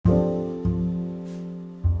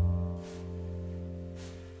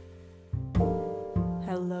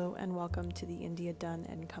welcome to the India Dunn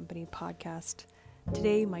and Company podcast.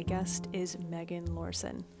 Today, my guest is Megan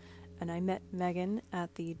Lorson, and I met Megan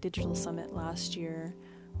at the Digital Summit last year.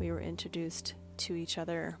 We were introduced to each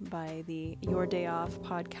other by the Your Day Off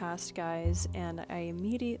podcast guys, and I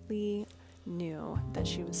immediately knew that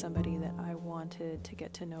she was somebody that I wanted to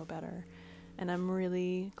get to know better. And I'm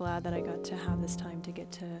really glad that I got to have this time to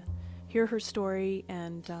get to hear her story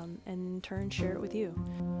and in turn share it with you.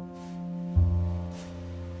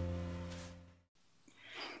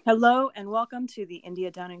 Hello and welcome to the India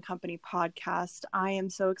Dunn and Company podcast. I am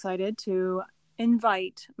so excited to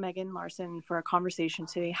invite Megan Lorson for a conversation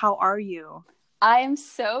today. How are you? I am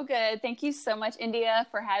so good. Thank you so much, India,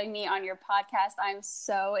 for having me on your podcast. I'm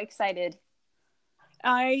so excited.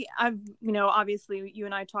 I've obviously you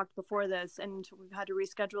and I talked before this, and we've had to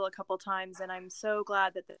reschedule a couple times, and I'm so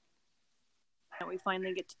glad that we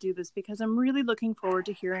finally get to do this because I'm really looking forward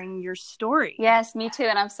to hearing your story. Yes, me too,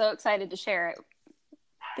 and I'm so excited to share it.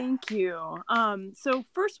 Thank you. So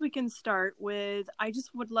first we can start with, I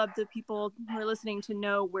just would love the people who are listening to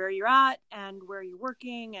know where you're at and where you're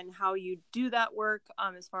working and how you do that work.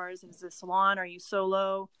 As far as, is it a salon? Are you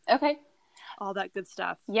solo? Okay. All that good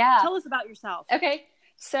stuff. Yeah. Tell us about yourself. Okay.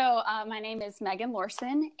 So my name is Megan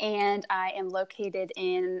Lorson, and I am located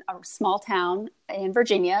in a small town in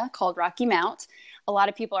Virginia called Rocky Mount. A lot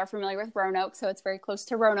of people are familiar with Roanoke, so it's very close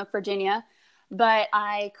to Roanoke, Virginia. But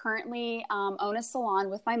I currently own a salon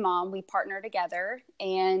with my mom. We partner together,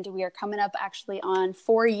 and we are coming up actually on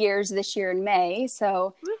 4 years this year in May.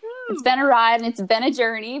 So Woo-hoo! It's been a ride and it's been a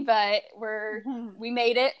journey, but we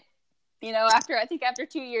made it. You know, after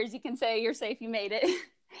 2 years, you can say you're safe. You made it.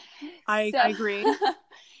 I agree.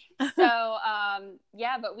 So,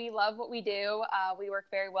 but we love what we do. We work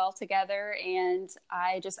very well together, and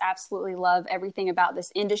I just absolutely love everything about this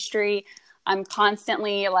industry. I'm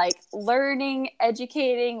constantly learning,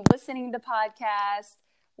 educating, listening to podcasts.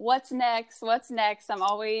 What's next? I'm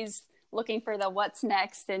always looking for the what's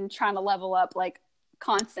next and trying to level up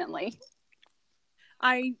constantly.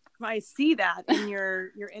 I see that in your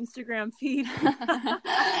Instagram feed.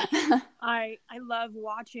 I love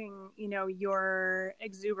watching, your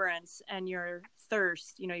exuberance and your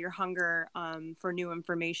thirst, your hunger for new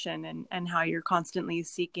information and how you're constantly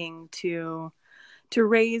seeking to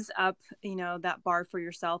raise up, that bar for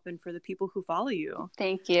yourself and for the people who follow you.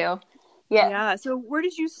 Thank you. Yeah. So where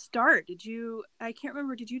did you start? I can't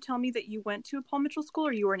remember. Did you tell me that you went to a Paul Mitchell school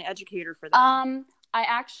or you were an educator for them? I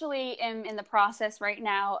actually am in the process right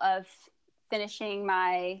now of finishing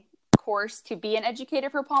my course to be an educator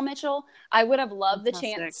for Paul Mitchell. I would have loved the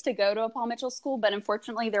chance to go to a Paul Mitchell school, but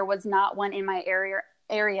unfortunately there was not one in my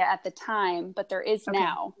area at the time, but there is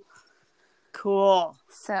now. Cool.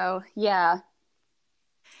 So, yeah.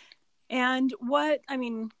 And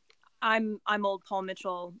I'm old Paul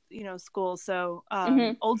Mitchell, school. So,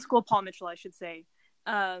 old school Paul Mitchell, I should say.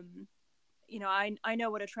 I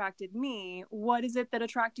know what attracted me. What is it that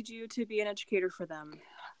attracted you to be an educator for them?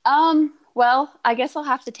 Well, I guess I'll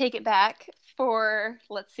have to take it back for,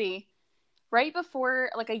 let's see, right before,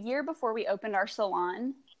 a year before we opened our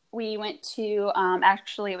salon, we went to,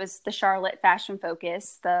 actually it was the Charlotte Fashion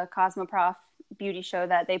Focus, the Cosmoprof beauty show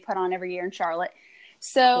that they put on every year in Charlotte.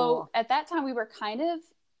 So cool. At that time we were kind of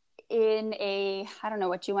in I don't know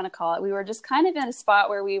what you want to call it. We were just kind of in a spot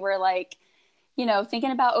where we were thinking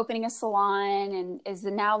about opening a salon and is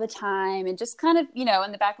now the time, and just kind of,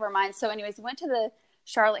 in the back of our minds. So anyways, we went to the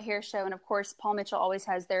Charlotte Hair Show, and of course, Paul Mitchell always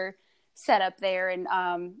has their setup there.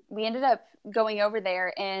 And we ended up going over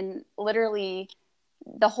there, and literally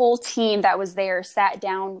the whole team that was there sat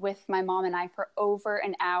down with my mom and I for over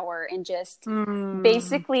an hour and just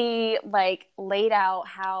basically laid out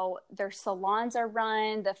how their salons are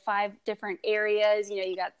run, the 5 different areas.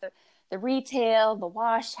 You got the retail, the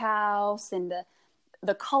wash house, and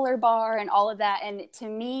the color bar and all of that. And to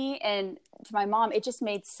me and to my mom, it just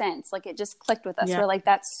made sense. It just clicked with us. Yeah. We're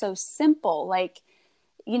that's so simple.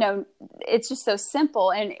 It's just so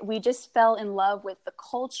simple. And we just fell in love with the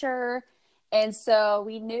culture. And so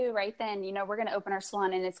we knew right then, we're going to open our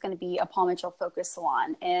salon and it's going to be a Paul Mitchell focused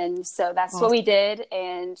salon. And so that's what we did.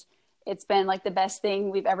 And it's been the best thing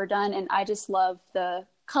we've ever done. And I just love the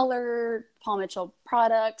color Paul Mitchell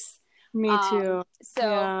products. Me too. So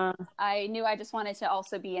yeah. I knew I just wanted to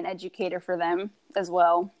also be an educator for them as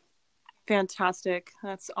well. Fantastic.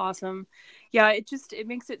 That's awesome. Yeah, it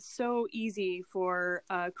makes it so easy for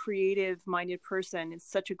a creative minded person. It's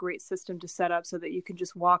such a great system to set up so that you can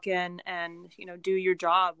just walk in and, do your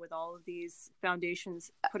job with all of these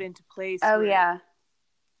foundations put into place. Oh yeah.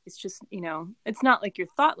 it's just, it's not like you're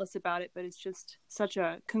thoughtless about it, but it's just such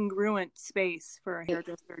a congruent space for a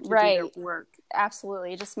hairdresser to do their work.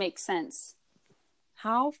 Absolutely. It just makes sense.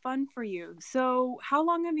 How fun for you. So how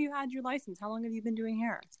long have you had your license? How long have you been doing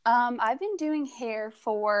hair? I've been doing hair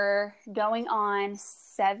for going on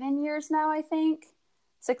 7 years now, I think.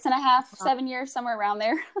 6.5, 7 years, somewhere around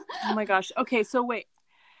there. Oh my gosh. Okay, so wait.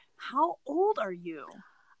 How old are you?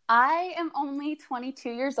 I am only 22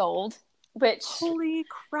 years old, which... Holy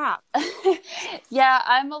crap. Yeah,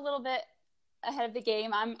 I'm a little bit ahead of the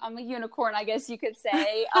game. I'm a unicorn, I guess you could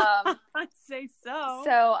say. I'd say so.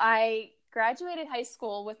 So I graduated high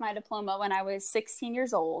school with my diploma when I was 16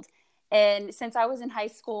 years old. And since I was in high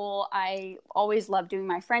school, I always loved doing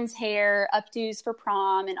my friends' hair, updos for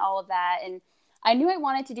prom and all of that. And I knew I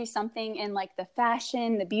wanted to do something in like the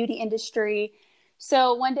fashion, the beauty industry.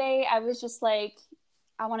 So one day I was just like,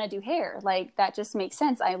 I want to do hair. Like, that just makes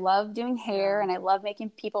sense. I love doing hair and I love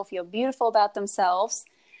making people feel beautiful about themselves.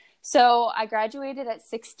 So I graduated at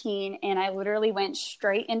 16 and I literally went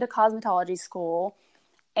straight into cosmetology school.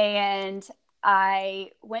 And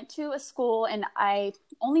I went to a school and I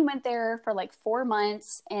only went there for like 4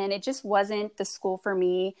 months and it just wasn't the school for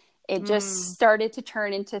me. It just started to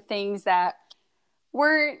turn into things that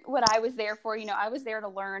weren't what I was there for. I was there to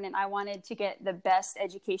learn and I wanted to get the best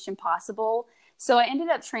education possible. So I ended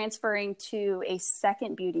up transferring to a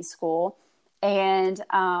second beauty school and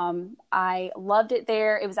I loved it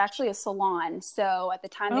there. It was actually a salon. So at the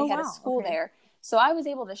time they had a school there. So I was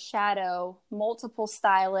able to shadow multiple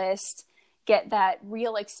stylists, get that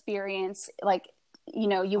real experience like,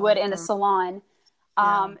 you would in a salon.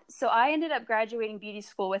 So I ended up graduating beauty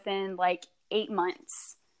school within like 8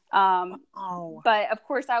 months. But of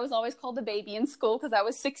course I was always called a baby in school because I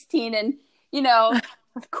was 16 and,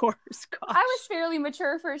 of course, gosh. I was fairly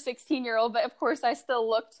mature for a 16-year-old, but of course I still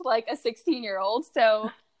looked like a 16-year-old.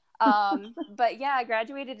 So, but yeah, I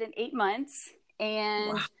graduated in 8 months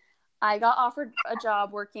and I got offered a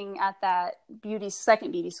job working at that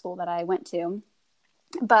second beauty school that I went to,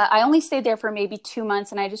 but I only stayed there for maybe 2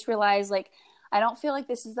 months. And I just realized like, I don't feel like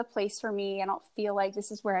this is the place for me. I don't feel like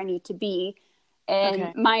this is where I need to be.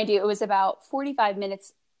 And mind you, it was about 45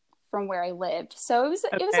 minutes from where I lived. So it was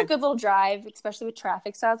a good little drive, especially with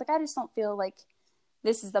traffic. So I was like, I just don't feel like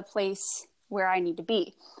this is the place where I need to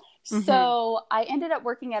be. So I ended up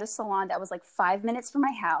working at a salon that was like 5 minutes from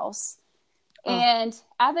my house. And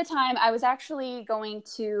at the time I was actually going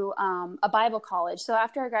to a Bible college. So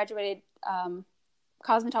after I graduated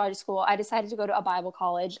cosmetology school, I decided to go to a Bible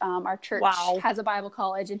college. Our church has a Bible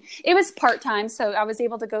college and it was part-time. So I was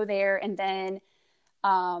able to go there and then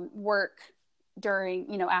work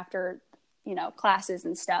during, after, classes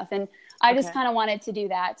and stuff. And I just kind of wanted to do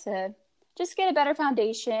that to just get a better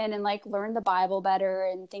foundation and like learn the Bible better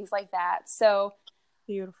and things like that. So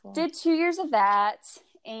beautiful. Did 2 years of that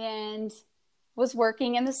and was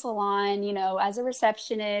working in the salon, as a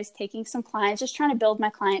receptionist, taking some clients, just trying to build my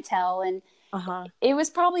clientele. And it was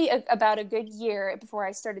probably about a good year before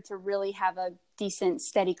I started to really have a decent,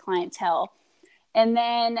 steady clientele. And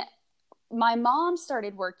then my mom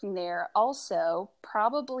started working there also,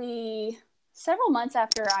 probably several months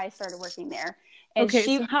after I started working there. And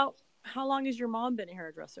so how long has your mom been a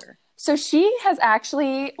hairdresser? So she has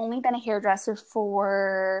actually only been a hairdresser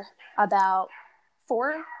for about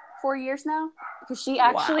four years now, because she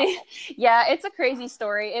actually, it's a crazy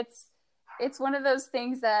story. It's one of those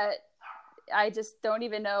things that I just don't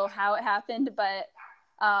even know how it happened, but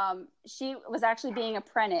she was actually being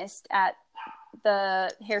apprenticed at the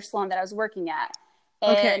hair salon that I was working at.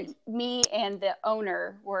 And me and the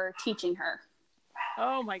owner were teaching her.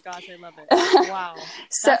 Oh my gosh, I love it. Wow.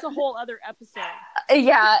 That's a whole other episode.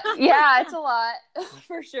 Yeah, it's a lot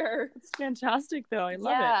for sure. It's fantastic though. I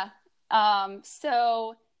love it.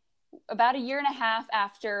 So about a year and a half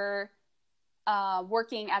after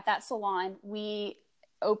working at that salon, we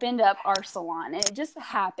opened up our salon and it just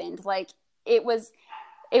happened. Like it was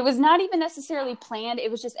not even necessarily planned. It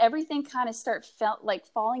was just everything kind of felt like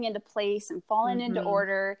falling into place and falling into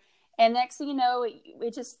order. And next thing you know,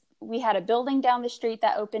 we had a building down the street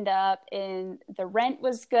that opened up and the rent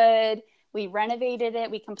was good. We renovated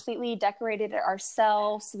it. We completely decorated it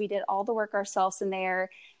ourselves. We did all the work ourselves in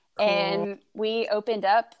there. Cool. And we opened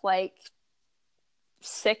up like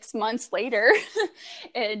 6 months later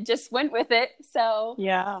and just went with it. So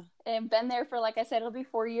and been there for, like I said, it'll be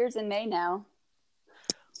 4 years in May now.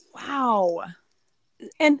 Wow.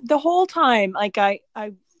 And the whole time, like I,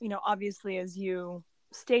 obviously, as you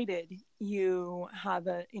stated, you have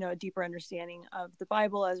a deeper understanding of the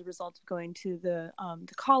Bible as a result of going to the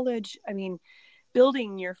college. I mean,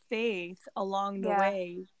 building your faith along the Yeah.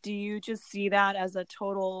 way, do you just see that as a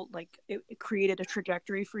total, like, it created a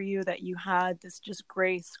trajectory for you that you had this just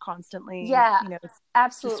grace constantly, Yeah, you know, just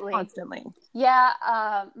absolutely. constantly?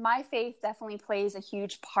 Yeah, my faith definitely plays a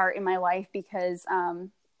huge part in my life because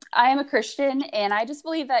I am a Christian, and I just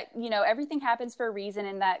believe that, you know, everything happens for a reason,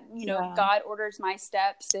 and that, you know, Yeah. God orders my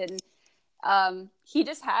steps, and he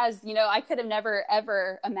just has, you know, I could have never,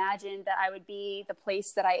 ever imagined that I would be the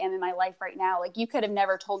place that I am in my life right now. Like, you could have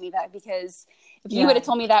never told me that, because if you would have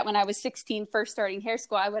told me that when I was 16, first starting hair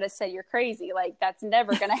school, I would have said, you're crazy. Like, that's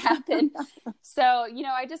never going to happen. So, you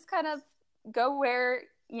know, I just kind of go where,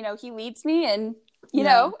 you know, he leads me, and, you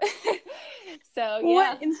know, so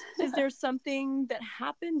yeah. Is there something that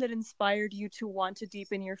happened that inspired you to want to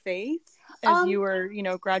deepen your faith as you were, you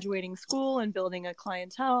know, graduating school and building a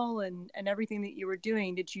clientele and everything that you were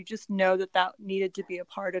doing? Did you just know that that needed to be a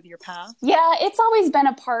part of your path? Yeah, it's always been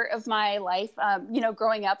a part of my life. You know,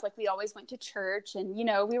 growing up, like, we always went to church, and, you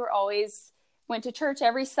know, we were always went to church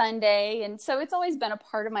every Sunday. And so it's always been a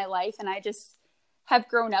part of my life. And I just have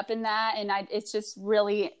grown up in that. And it's just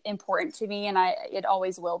really important to me. And it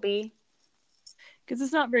always will be. Because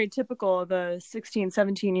it's not very typical of a 16,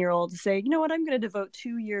 17-year-old to say, you know what, I'm going to devote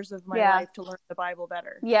 2 years of my life to learn the Bible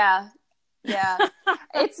better. Yeah.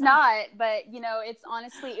 It's not, but, you know, it's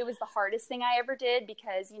honestly, it was the hardest thing I ever did,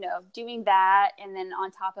 because, you know, doing that, and then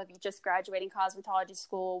on top of just graduating cosmetology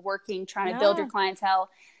school, working, trying to build your clientele,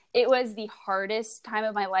 it was the hardest time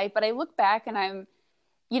of my life. But I look back and I'm,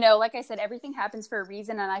 you know, like I said, everything happens for a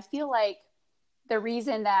reason. And I feel like the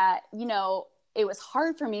reason that, you know, it was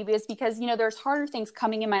hard for me is because, you know, there's harder things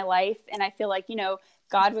coming in my life. And I feel like, you know,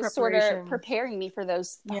 God was sort of preparing me for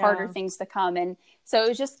those harder things to come. And so it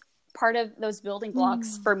was just part of those building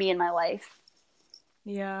blocks for me in my life.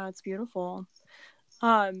 Yeah, it's beautiful.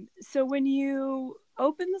 So when you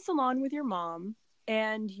open the salon with your mom,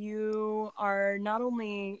 and you are not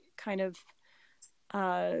only kind of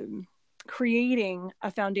creating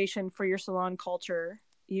a foundation for your salon culture,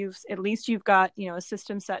 you've got, you know, a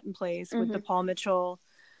system set in place with the Paul Mitchell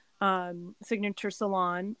signature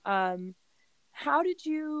salon. How did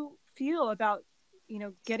you feel about, you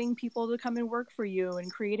know, getting people to come and work for you and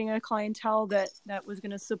creating a clientele that was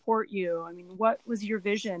going to support you? I mean, what was your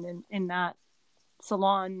vision in that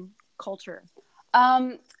salon culture?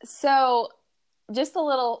 So just a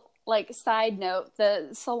little, like, side note, the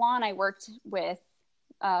salon I worked with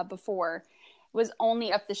before was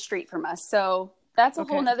only up the street from us. So that's a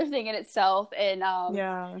whole nother thing in itself. And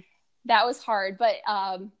that was hard. But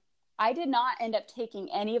I did not end up taking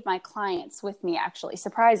any of my clients with me, actually,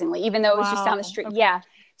 surprisingly, even though it was just down the street. Yeah.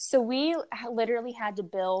 So we literally had to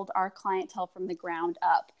build our clientele from the ground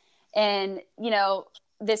up. And, you know,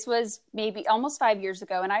 this was maybe almost 5 years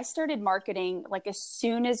ago. And I started marketing, like, as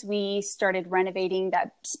soon as we started renovating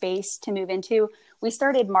that space to move into, we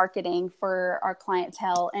started marketing for our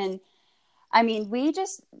clientele. And I mean, we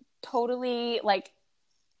just totally, like,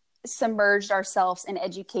 submerged ourselves in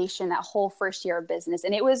education that whole first year of business.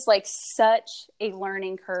 And it was, like, such a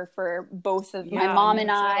learning curve for both of my mom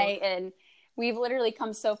and I. And we've literally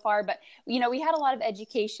come so far. But, you know, we had a lot of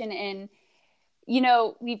education, and, you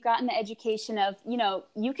know, we've gotten the education of, you know,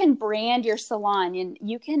 you can brand your salon and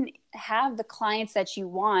you can have the clients that you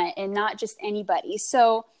want and not just anybody.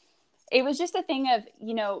 So it was just a thing of,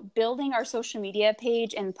 you know, building our social media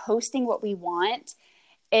page and posting what we want.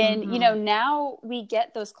 And, you know, now we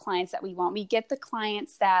get those clients that we want. We get the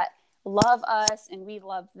clients that love us and we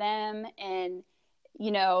love them. And,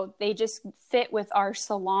 you know, they just fit with our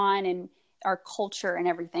salon and our culture and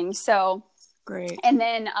everything. So great. And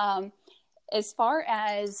then, as far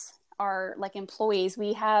as our, like, employees,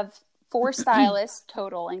 we have 4 stylists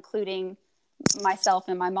total, including myself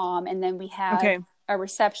and my mom. And then we have a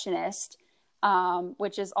receptionist,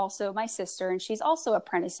 which is also my sister, and she's also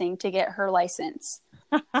apprenticing to get her license.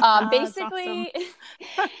 Basically,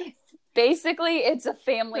 basically it's a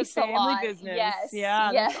family salon. Family business. Yes.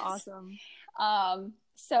 Yeah. Yes. That's awesome.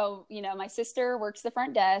 So, you know, my sister works the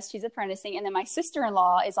front desk, she's apprenticing. And then my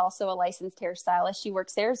sister-in-law is also a licensed hairstylist. She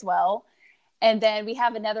works there as well. And then we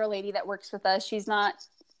have another lady that works with us. She's not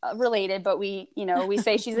related, but we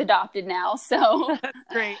say she's adopted now. So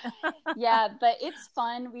great. Yeah, but it's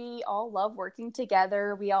fun. We all love working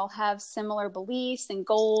together. We all have similar beliefs and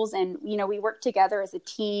goals, and, you know, we work together as a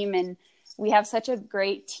team, and we have such a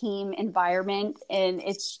great team environment, and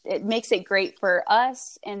it makes it great for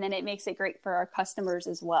us. And then it makes it great for our customers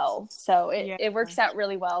as well. So it works out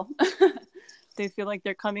really well. They feel like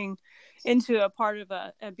they're coming into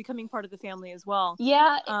becoming part of the family as well.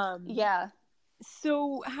 Yeah. Yeah.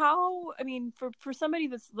 So how, I mean, for somebody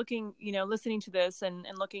that's looking, listening to this and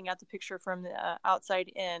looking at the picture from the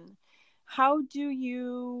outside in, how do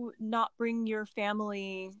you not bring your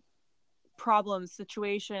family problems,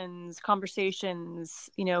 situations, conversations,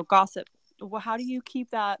 gossip? Well, how do you keep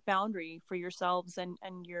that boundary for yourselves and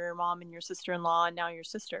your mom and your sister-in-law and now your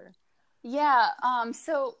sister? Yeah.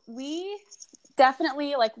 So we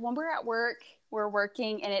definitely, like, when we're at work, we're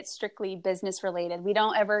working and it's strictly business related. We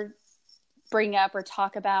don't ever bring up or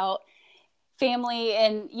talk about family.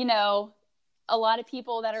 And, a lot of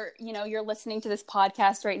people that are, you're listening to this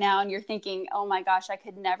podcast right now and you're thinking, oh my gosh, I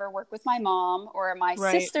could never work with my mom or my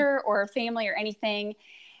Right. sister or family or anything.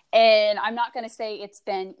 And I'm not going to say it's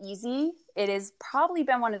been easy. It has probably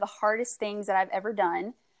been one of the hardest things that I've ever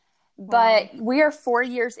done. But Wow. we are 4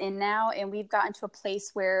 years in now, and we've gotten to a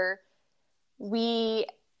place where we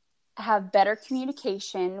have better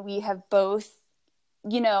communication. We have both,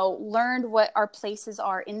 learned what our places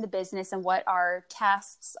are in the business and what our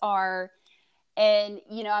tasks are. And,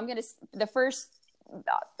 I'm going to, the first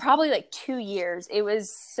probably like 2 years, it was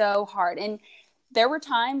so hard. And there were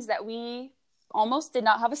times that we almost did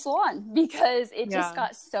not have a salon because it just Yeah.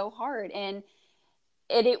 got so hard. And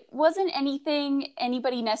it wasn't anything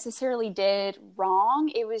anybody necessarily did wrong.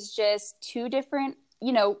 It was just two different,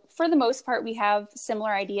 for the most part, we have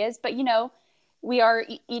similar ideas, but, we are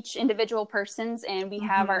each individual persons and we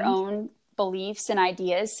have our Mm-hmm. own beliefs and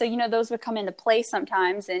ideas. So, those would come into play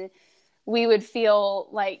sometimes and we would feel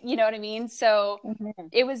like, you know what I mean? So Mm-hmm.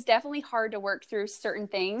 it was definitely hard to work through certain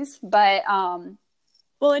things, but,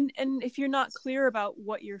 Well, and if you're not clear about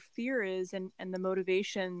what your fear is and the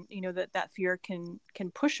motivation, that fear can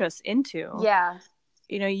push us into, yeah,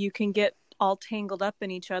 you can get all tangled up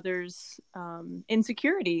in each other's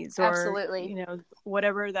insecurities or, absolutely.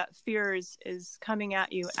 whatever that fear is coming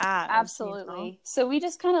at you as. Absolutely. So we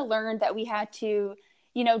just kind of learned that we had to,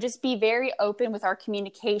 just be very open with our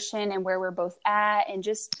communication and where we're both at and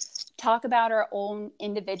just talk about our own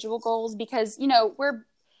individual goals because,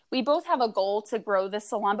 we both have a goal to grow the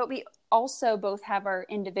salon, but we also both have our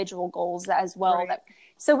individual goals as well. Right.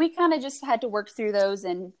 So we kind of just had to work through those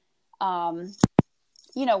and,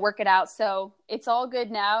 work it out. So it's all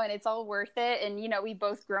good now and it's all worth it. And, we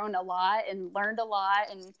both grown a lot and learned a lot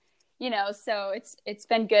and, so it's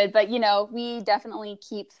been good, but, we definitely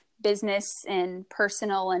keep business and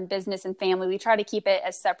personal and business and family. We try to keep it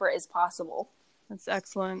as separate as possible. That's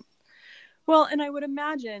excellent. Well, and I would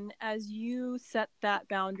imagine as you set that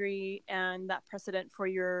boundary and that precedent for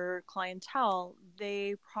your clientele,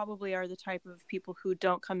 they probably are the type of people who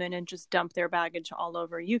don't come in and just dump their baggage all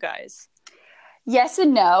over you guys. Yes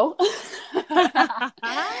and no.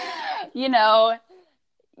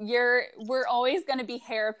 We're always going to be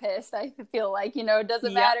hair pissed. I feel like, it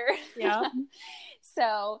doesn't matter. Yeah.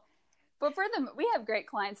 So, but we have great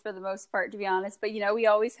clients for the most part, to be honest. But, we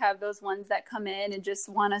always have those ones that come in and just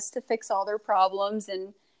want us to fix all their problems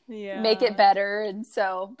and make it better. And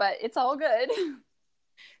so, but it's all good.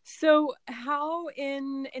 So how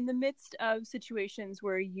in the midst of situations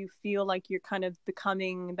where you feel like you're kind of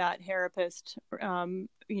becoming that therapist,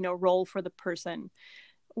 role for the person,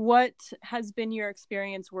 what has been your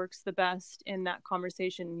experience works the best in that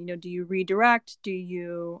conversation? Do you redirect? Do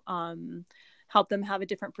you help them have a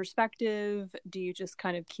different perspective? Do you just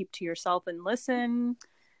kind of keep to yourself and listen?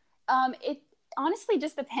 It honestly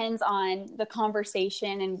just depends on the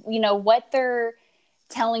conversation and, what they're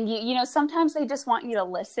telling you. Sometimes they just want you to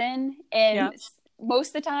listen. And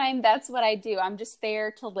most of the time that's what I do. I'm just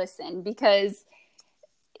there to listen because,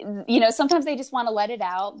 sometimes they just want to let it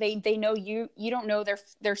out. They know you don't know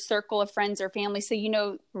their circle of friends or family. So,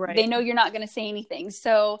 Right. They know you're not going to say anything.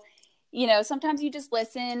 So, sometimes you just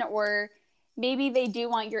listen or maybe they do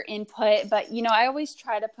want your input, but, I always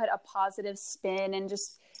try to put a positive spin and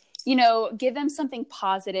just, give them something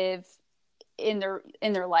positive in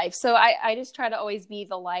their life. So I just try to always be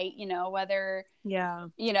the light, whether,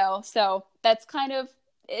 so that's kind of,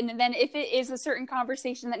 and then if it is a certain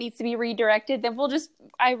conversation that needs to be redirected, then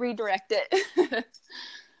I redirect it.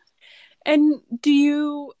 And do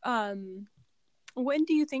you, when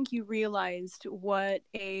do you think you realized what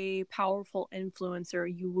a powerful influencer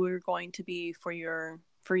you were going to be for your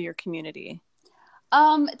community?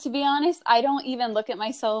 To be honest, I don't even look at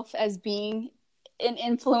myself as being an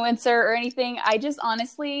influencer or anything. I just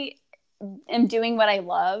honestly am doing what I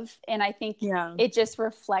love. And I think it just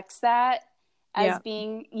reflects that as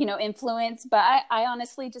being, influenced. But I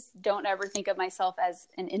honestly just don't ever think of myself as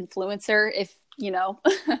an influencer if.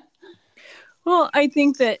 Well, I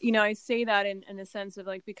think that, I say that in a sense of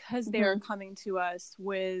like, because they are Mm-hmm. coming to us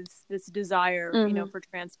with this desire, Mm-hmm. for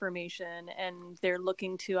transformation, and they're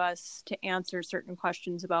looking to us to answer certain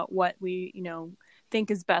questions about what we, think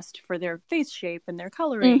is best for their face shape and their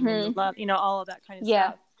coloring and Mm-hmm. all of that kind of Yeah.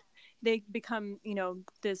 stuff. They become,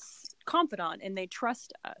 this confidant, and they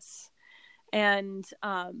trust us. And,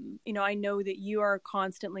 I know that you are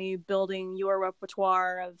constantly building your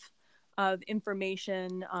repertoire of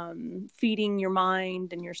information, feeding your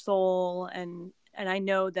mind and your soul. And I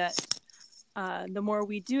know that the more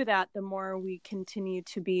we do that, the more we continue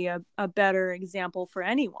to be a better example for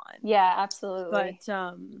anyone. Yeah, absolutely. But,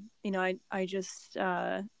 I just,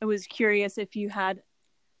 I was curious if you had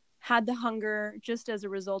the hunger just as a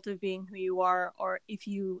result of being who you are, or if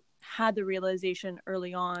you had the realization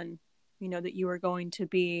early on, that you were going to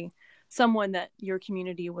be someone that your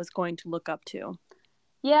community was going to look up to.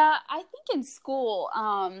 Yeah, I think in school,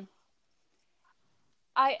 I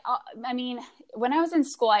mean, when I was in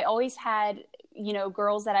school, I always had,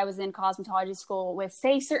 girls that I was in cosmetology school with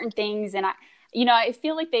say certain things. And I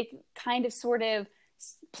feel like they kind of sort of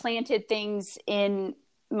planted things in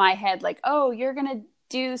my head, like, oh, you're going to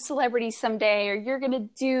do celebrity someday, or you're going to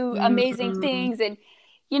do amazing Mm-hmm. things. And,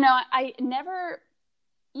 I never,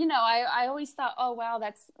 I always thought, oh, wow,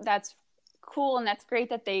 that's cool. And that's great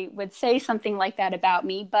that they would say something like that about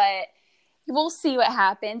me, but we'll see what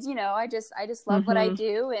happens. I just love what I Mm-hmm.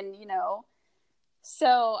 do. And,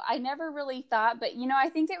 so I never really thought, but, I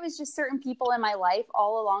think it was just certain people in my life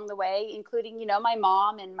all along the way, including, my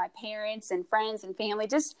mom and my parents and friends and family,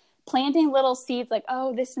 just planting little seeds like,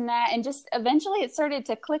 oh, this and that. And just eventually it started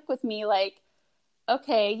to click with me like,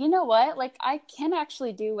 okay, you know what? Like I can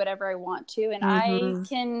actually do whatever I want to, and I Mm-hmm.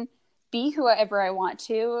 can be whoever I want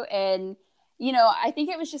to. And, I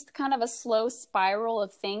think it was just kind of a slow spiral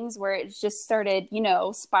of things where it just started,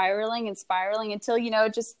 spiraling and spiraling until,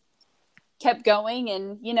 it just kept going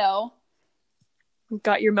and,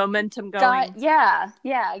 Got your momentum got, going.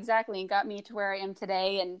 yeah, exactly. And got me to where I am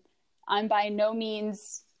today. And I'm by no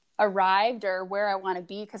means arrived or where I want to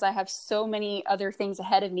be because I have so many other things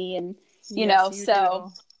ahead of me. And, Yes, you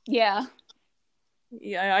so do. yeah.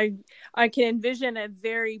 Yeah, I can envision a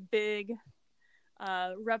very big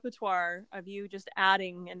repertoire of you just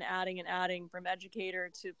adding and adding and adding, from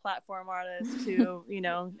educator to platform artist to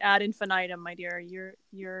ad infinitum, my dear.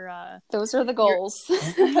 Those are the You're goals.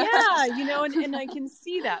 yeah, and I can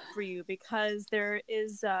see that for you, because there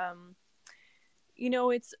is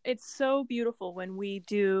it's so beautiful when we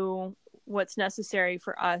do what's necessary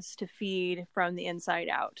for us to feed from the inside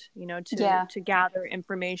out, Yeah. to gather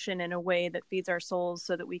information in a way that feeds our souls,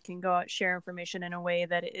 so that we can go out, share information in a way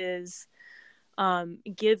that is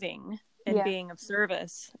giving and Yeah. being of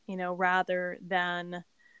service, rather than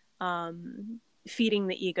feeding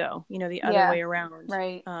the ego, the other Yeah. way around.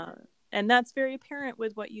 Right. And that's very apparent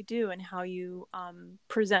with what you do and how you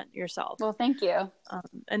present yourself. Well, thank you.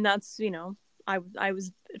 And that's, I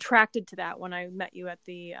was attracted to that when I met you at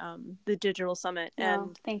the Digital Summit. Oh,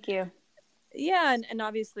 And thank you. yeah, and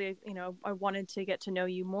obviously, I wanted to get to know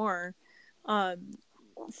you more.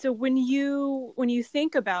 So when you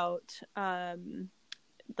think about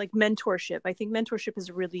like mentorship, I think mentorship is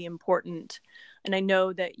really important. And I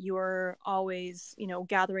know that you're always,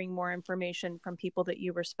 gathering more information from people that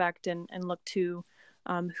you respect and look to,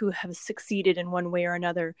 who have succeeded in one way or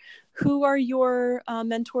another. Who are your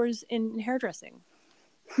mentors in hairdressing?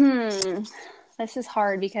 This is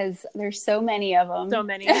hard because there's so many of So them.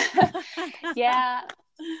 many. Yeah.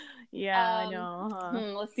 Yeah, I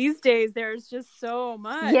know. These Let's days, there's just so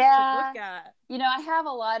much to Yeah. look at. I have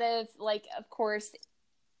a lot of, like, of course,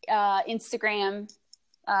 Instagram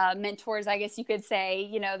mentors, I guess you could say,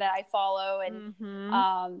 that I follow. And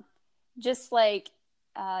Mm-hmm. just like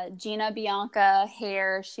Gina Bianca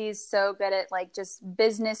Hair, she's so good at like just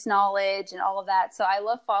business knowledge and all of that. So I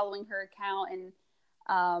love following her account and,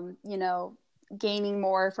 gaining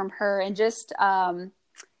more from her. And just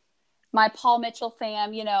my Paul Mitchell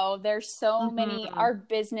fam, there's so many, Mm-hmm. our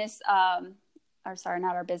business, or sorry,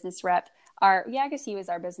 not our business rep, I guess he was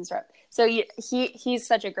our business rep. So he's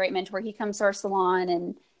such a great mentor. He comes to our salon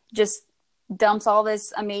and just dumps all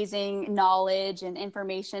this amazing knowledge and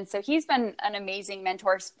information. So he's been an amazing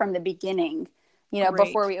mentor from the beginning, Great.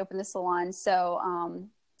 before we opened the salon. So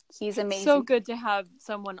he's amazing. So good to have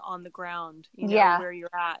someone on the ground, Yeah. where you're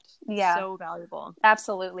at. Yeah. So valuable.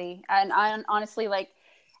 Absolutely. And I honestly, like,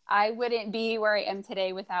 I wouldn't be where I am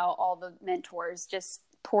today without all the mentors just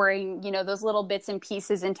pouring, those little bits and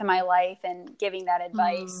pieces into my life and giving that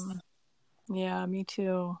advice. Yeah, me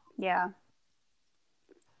too. Yeah.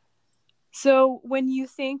 So when you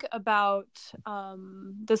think about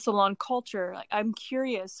the salon culture, like, I'm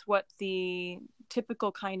curious what the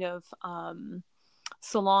typical kind of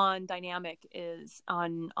salon dynamic is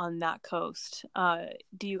on that coast.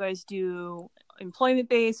 Do you guys do employment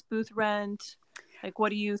based, booth rent? Like, what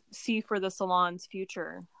do you see for the salon's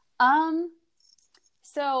future?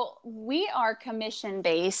 So we are commission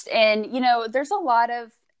based, and there's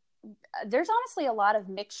honestly a lot of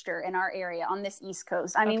mixture in our area on this East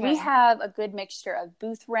Coast. I mean, we have a good mixture of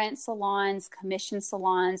booth rent salons, commission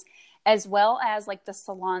salons, as well as like the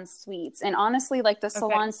salon suites. And honestly, like the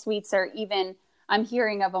salon suites are even, I'm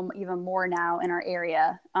hearing of them even more now in our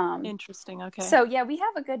area. Interesting. Okay. So yeah, we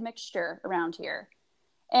have a good mixture around here.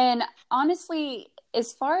 And honestly,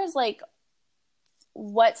 as far as like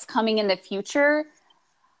what's coming in the future,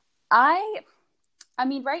 I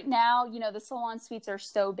mean, right now, the salon suites are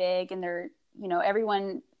so big and they're,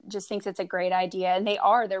 everyone just thinks it's a great idea, and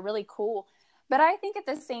they're really cool. But I think at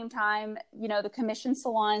the same time, the commission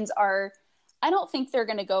salons I don't think they're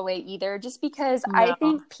going to go away either, just because I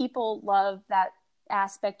think people love that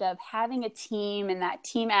aspect of having a team and that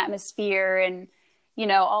team atmosphere and,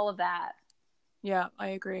 all of that. Yeah, I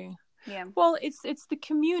agree. Yeah. Well, it's the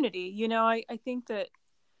community, I think that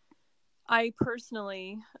I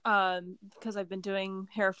personally, because I've been doing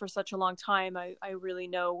hair for such a long time, I really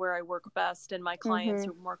know where I work best, and my clients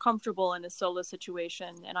are more comfortable in a solo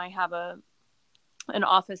situation. And I have an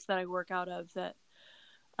office that I work out of that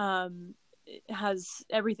has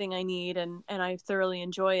everything I need, and I thoroughly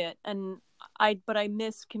enjoy it. But I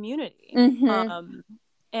miss community. And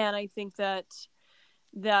I think that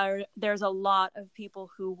there's a lot of people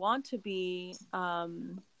who want to be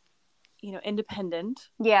independent,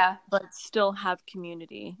 but still have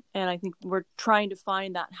community. And I think we're trying to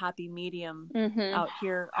find that happy medium out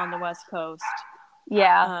here on the West Coast.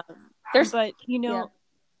 Yeah. But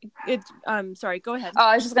it's sorry, go ahead. Oh,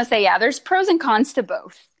 I was just gonna say, there's pros and cons to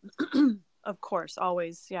both. Of course,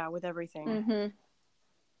 always, with everything.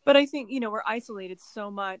 But I think, we're isolated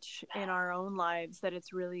so much in our own lives that it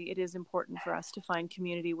is important for us to find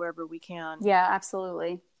community wherever we can. Yeah,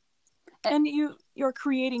 absolutely. And you're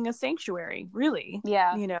creating a sanctuary, really.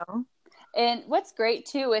 Yeah. And what's great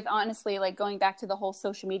too, with honestly, like going back to the whole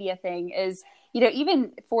social media thing, is,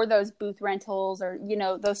 even for those booth rentals or,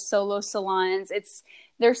 those solo salons,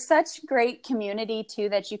 there's such great community too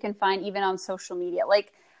that you can find even on social media.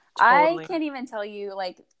 Like, totally. I can't even tell you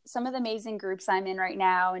like some of the amazing groups I'm in right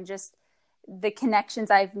now, and just the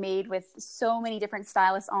connections I've made with so many different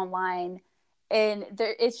stylists online. And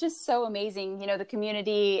it's just so amazing, the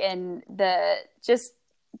community and just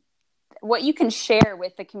what you can share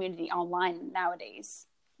with the community online nowadays.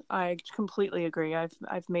 I completely agree.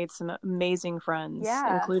 I've made some amazing friends,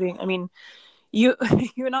 including, I mean, you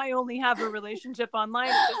and I only have a relationship online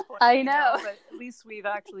at this point. I know. But at least we've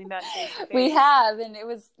actually met face-to-face. We have, and it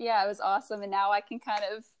was awesome. And now I can kind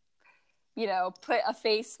of, put a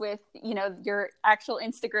face with, your actual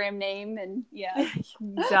Instagram name, and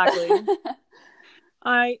Exactly.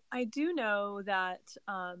 I do know that,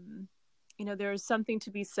 there's something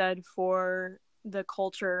to be said for the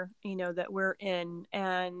culture, that we're in,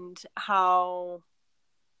 and how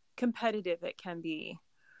competitive it can be.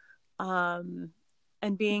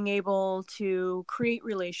 And being able to create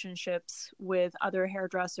relationships with other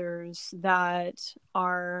hairdressers that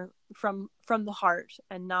are from the heart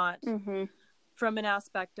and not from an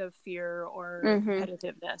aspect of fear or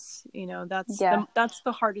competitiveness. That's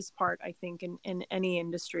the hardest part, I think, in any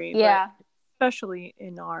industry, but especially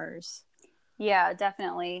in ours. Yeah,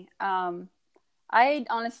 definitely. I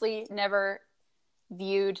honestly never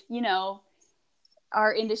viewed,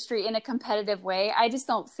 our industry in a competitive way. I just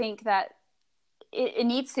don't think that it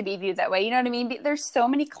needs to be viewed that way. You know what I mean? There's so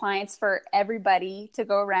many clients for everybody to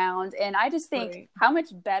go around. And I just think, how much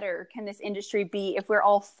better can this industry be if we're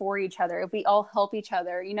all for each other, if we all help each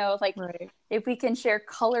other, if we can share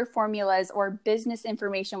color formulas or business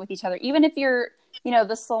information with each other, even if you're,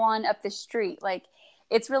 the salon up the street, like,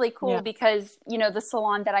 it's really cool because, the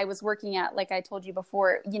salon that I was working at, like I told you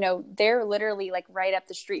before, they're literally like right up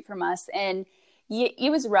the street from us. And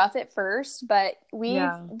it was rough at first, but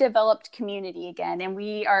we've developed community again, and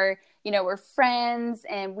we are, we're friends,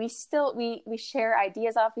 and we share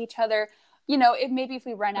ideas off each other. If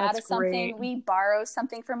we run out of something, we borrow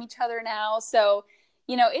something from each other now. So,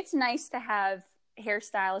 it's nice to have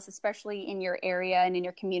hairstylists, especially in your area and in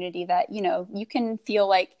your community, that, you can feel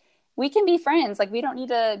like we can be friends. Like, we don't need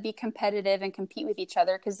to be competitive and compete with each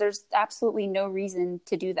other, because there's absolutely no reason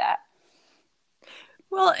to do that.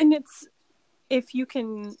 Well, and if you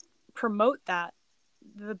can promote that,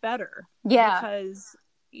 the better. Yeah. Because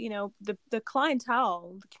the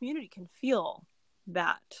clientele, the community can feel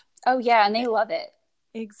that. Oh yeah. And they love it.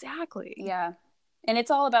 Exactly. Yeah. And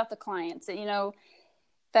it's all about the clients.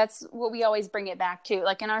 That's what we always bring it back to.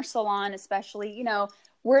 Like in our salon, especially,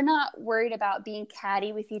 we're not worried about being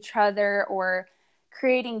catty with each other or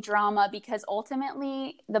creating drama, because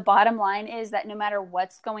ultimately the bottom line is that no matter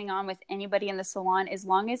what's going on with anybody in the salon, as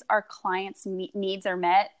long as our clients' needs are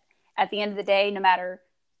met at the end of the day, no matter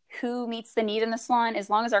who meets the need in the salon, as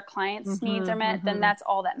long as our clients' needs are met, then that's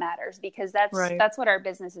all that matters, because that's what our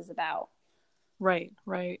business is about. Right.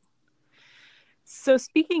 So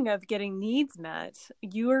speaking of getting needs met,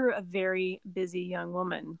 you're a very busy young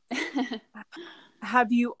woman.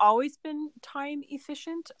 Have you always been time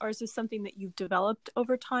efficient, or is this something that you've developed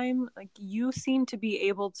over time? Like, you seem to be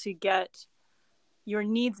able to get your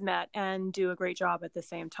needs met and do a great job at the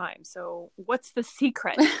same time. So what's the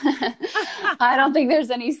secret? I don't think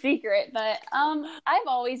there's any secret, but I've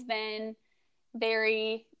always been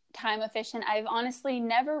very time efficient. I've honestly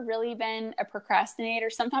never really been a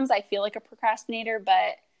procrastinator. Sometimes I feel like a procrastinator,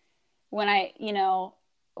 but when I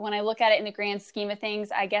look at it in the grand scheme of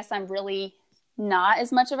things, I guess I'm really not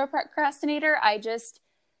as much of a procrastinator.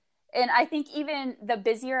 And I think even the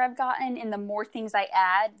busier I've gotten and the more things I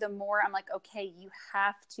add, the more I'm like, okay, you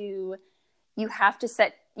have to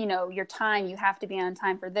set, your time, you have to be on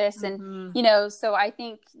time for this. And, so I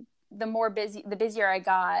think the busier I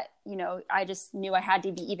got, I just knew I had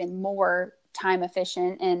to be even more time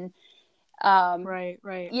efficient. And, right.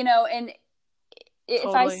 And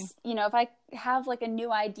Totally. if I have like a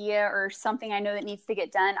new idea or something I know that needs to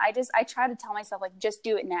get done, I try to tell myself, like, just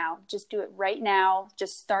do it now, just do it right now,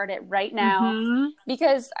 just start it right now.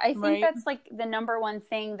 Because I think that's like the number one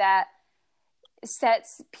thing that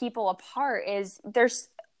sets people apart is there's,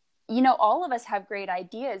 all of us have great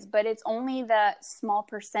ideas, but it's only the small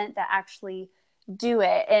percent that actually do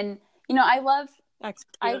it. And, I love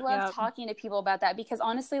talking to people about that, because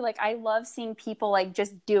honestly, like, I love seeing people like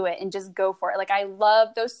just do it and just go for it. Like, I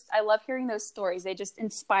love hearing those stories. They just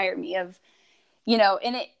inspire me of,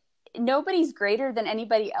 and nobody's greater than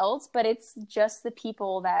anybody else, but it's just the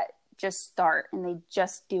people that just start and they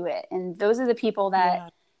just do it. And those are the people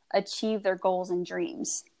that achieve their goals and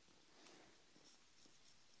dreams.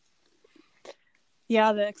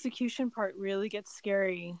 Yeah. The execution part really gets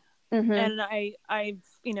scary. And I've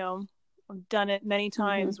done it many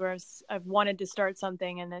times where I've wanted to start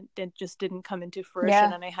something and it just didn't come into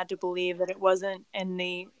fruition, and I had to believe that it wasn't in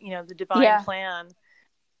the the divine plan.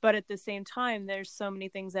 But at the same time, there's so many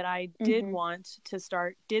things that I did want to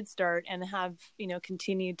start and have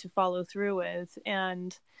continued to follow through with,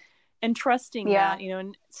 and trusting that,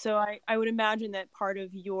 and so I would imagine that part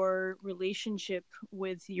of your relationship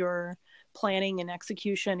with your planning and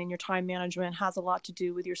execution and your time management has a lot to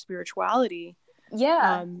do with your spirituality.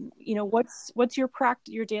 What's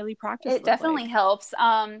your daily practice? It definitely helps.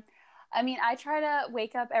 I mean, I try to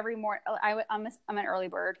wake up every morning. I'm an early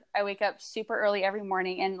bird. I wake up super early every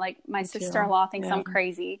morning, and like my sister-in-law thinks I'm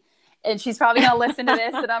crazy, and she's probably gonna listen to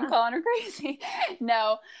this, and I'm calling her crazy.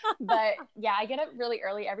 No, but yeah, I get up really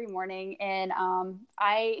early every morning, and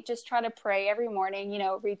I just try to pray every morning.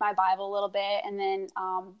 Read my Bible a little bit, and then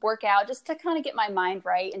work out just to kind of get my mind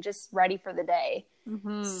right and just ready for the day.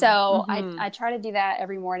 So I try to do that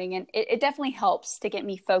every morning, and it definitely helps to get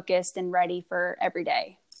me focused and ready for every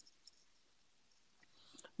day.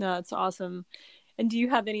 No, that's awesome. And do you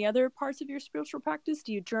have any other parts of your spiritual practice?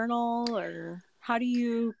 Do you journal, or how do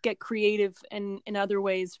you get creative in other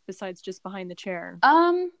ways besides just behind the chair?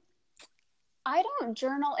 I don't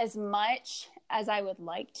journal as much as I would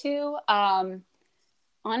like to.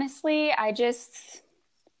 Honestly, I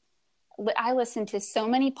listen to so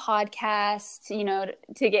many podcasts,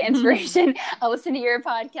 to get inspiration. I listen to your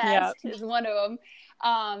podcast is one of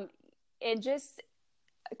them. And just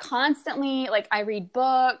constantly, like, I read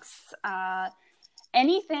books,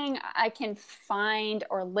 anything I can find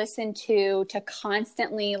or listen to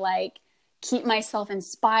constantly like keep myself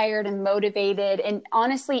inspired and motivated. And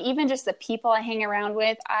honestly, even just the people I hang around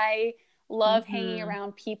with, I love hanging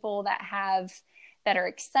around people that are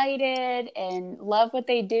excited and love what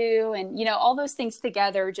they do. And, all those things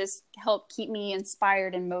together just help keep me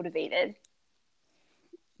inspired and motivated.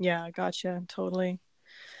 Yeah, gotcha. Totally.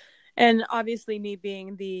 And obviously, me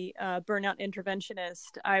being the burnout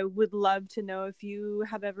interventionist, I would love to know if you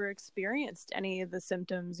have ever experienced any of the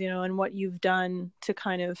symptoms, and what you've done to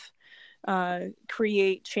kind of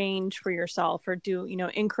create change for yourself, or do,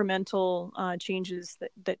 incremental changes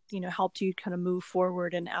that helped you kind of move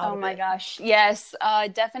forward and out. Oh my gosh. Yes.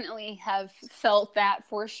 Definitely have felt that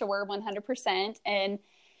for sure. 100%. And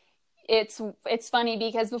it's funny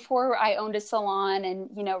because before I owned a salon and,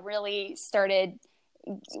 really started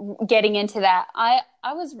getting into that, I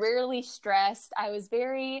was rarely stressed. I was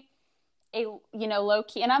very, low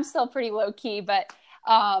key, and I'm still pretty low key, but,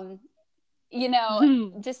 um,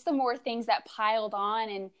 just the more things that piled on,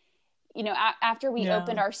 and, after we Yeah.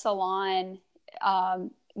 opened our salon,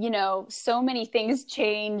 so many things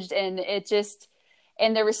changed, and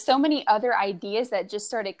and there was so many other ideas that just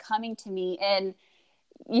started coming to me. And,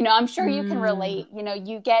 I'm sure you can relate.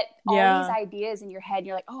 You get all these Yeah. ideas in your head.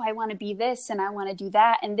 You're like, oh, I want to be this, and I want to do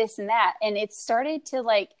that, and this and that. And it started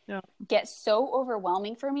to Yeah. get so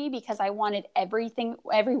overwhelming for me because I wanted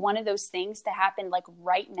every one of those things to happen like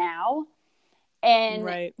right now. And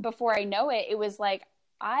Right. before I know it, it was like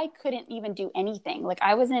I couldn't even do anything. Like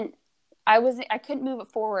I couldn't move it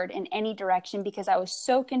forward in any direction because I was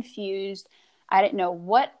so confused. I didn't know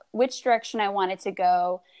which direction I wanted to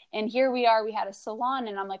go. And here we are, we had a salon,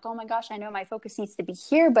 and I'm like, oh my gosh, I know my focus needs to be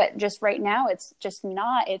here, but just right now it's just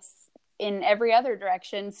not. It's in every other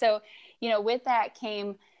direction. So, with that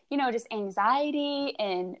came, just anxiety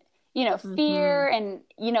and, Mm-hmm. fear and,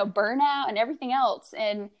 burnout and everything else.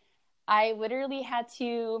 And I literally had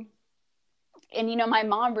to, and my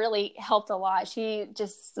mom really helped a lot. She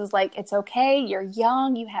just was like, it's okay, you're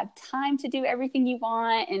young, you have time to do everything you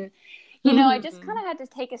want. And I just kind of had to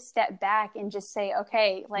take a step back and just say,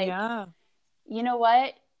 okay, like, Yeah. you know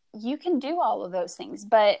what, you can do all of those things,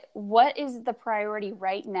 but what is the priority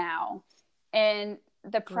right now? And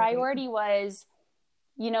the Right. priority was,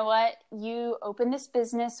 you know what, you open this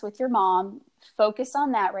business with your mom, focus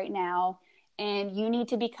on that right now, and you need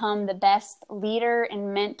to become the best leader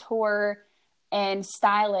and mentor and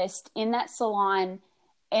stylist in that salon.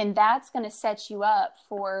 And that's going to set you up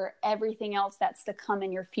for everything else that's to come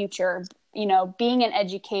in your future, being an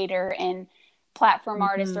educator and platform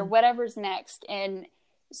artist or Mm-hmm. whatever's next. And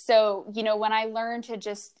so, when I learned to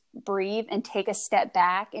just breathe and take a step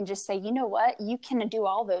back and just say, you know what, you can do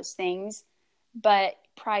all those things, but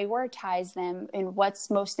prioritize them in what's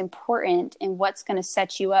most important and what's going to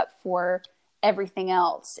set you up for everything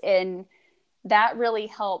else. And that really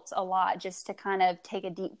helped a lot, just to kind of take a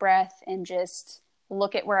deep breath and just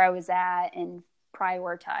look at where I was at and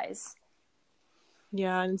prioritize.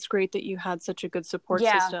 Yeah, and it's great that you had such a good support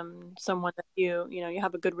Yeah. system, someone that you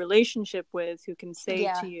have a good relationship with who can say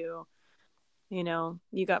Yeah. to you,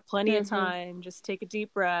 you got plenty of Mm-hmm. time, just take a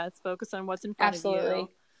deep breath, focus on what's in front of you.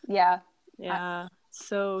 Absolutely. Yeah. I, Yeah,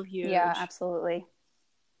 so yeah, huge. absolutely.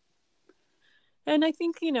 And I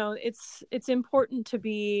think, it's important to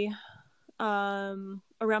be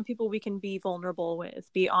around people we can be vulnerable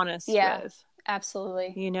with, be honest Yeah, with,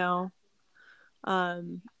 absolutely. you know.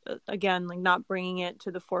 Again, like not bringing it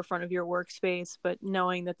to the forefront of your workspace, but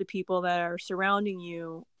knowing that the people that are surrounding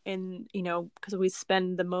you, and because we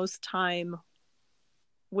spend the most time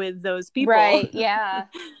with those people. Right. Yeah.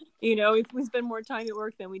 We spend more time at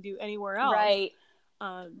work than we do anywhere else. Right.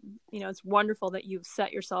 It's wonderful that you've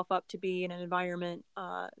set yourself up to be in an environment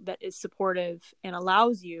that is supportive and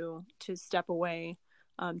allows you to step away,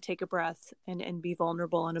 take a breath, and be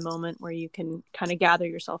vulnerable in a moment where you can kind of gather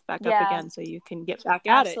yourself back up Yeah. again so you can get back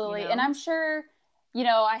at it. Absolutely. And I'm sure,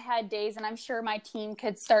 I had days, and I'm sure my team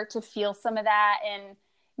could start to feel some of that. And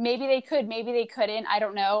maybe they could, maybe they couldn't. I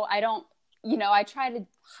don't know. I don't, I try to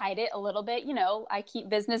hide it a little bit. I keep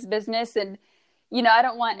business, and, I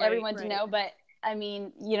don't want Right, everyone to right. know. But I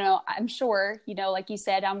mean, I'm sure, like you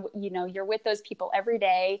said, you're with those people every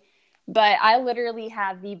day. But I literally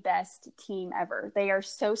have the best team ever. They are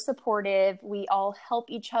so supportive. We all help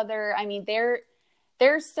each other. I mean,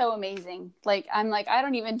 they're so amazing. Like, I'm like, I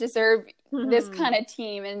don't even deserve this kind of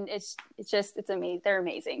team. And it's amazing. They're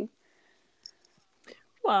amazing.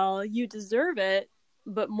 Well, you deserve it,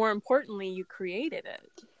 but more importantly, you created it.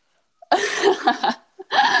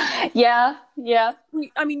 Yeah. Yeah.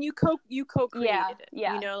 You co-created it.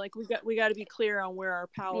 Yeah. Like we got to be clear on where our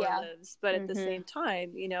power Yeah. lives, but at the Mm-hmm. same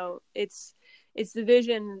time, it's the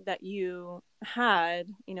vision that you had.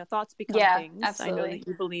 Thoughts become Yeah, things. I know absolutely. that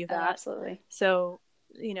you believe Oh, that. absolutely. So,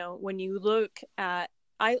 when you look at,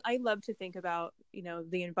 I love to think about,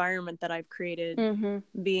 the environment that I've created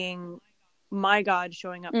Mm-hmm. being my God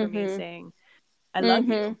showing up for me Mm-hmm. saying, I love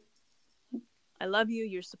Mm-hmm. you. I love you.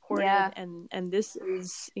 You're supported. Yeah. And this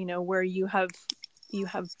is, where you have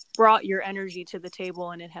brought your energy to the table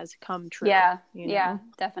and it has come true, Yeah. Yeah,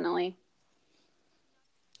 definitely.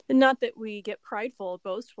 and not that we get prideful,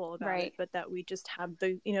 boastful about it, Right. but that we just have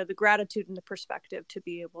the gratitude and the perspective to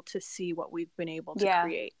be able to see what we've been able to Yeah.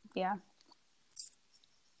 create. Yeah.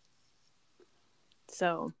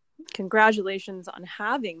 So congratulations on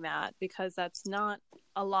having that, because that's not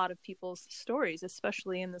a lot of people's stories,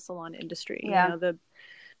 especially in the salon industry. Yeah.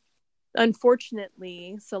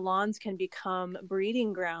 Unfortunately, salons can become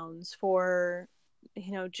breeding grounds for,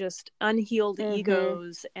 just unhealed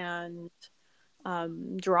egos and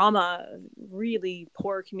drama, really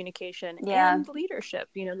poor communication, and leadership.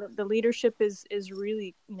 The leadership is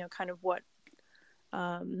really, kind of what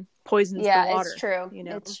poisons the water. It's true.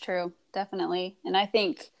 It's true. Definitely. And I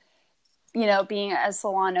think, being a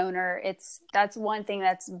salon owner, that's one thing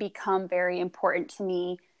that's become very important to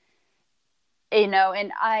me,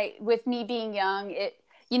 and with me being young,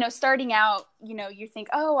 starting out, you think,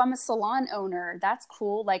 oh, I'm a salon owner. That's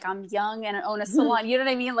cool. Like, I'm young and I own a salon, you know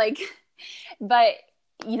what I mean? Like, but,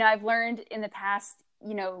 I've learned in the past,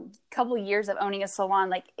 couple of years of owning a salon,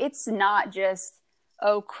 like, it's not just,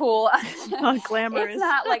 oh, cool. It's not glamorous. It's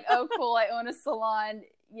not like, oh, cool, I own a salon,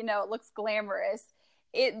 it looks glamorous.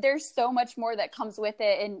 There's so much more that comes with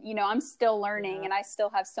it. And, I'm still learning and I still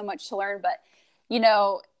have so much to learn. But,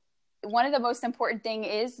 one of the most important thing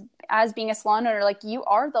is, as being a salon owner, like, you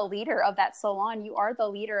are the leader of that salon. You are the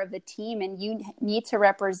leader of the team, and you need to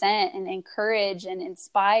represent and encourage and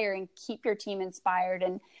inspire and keep your team inspired.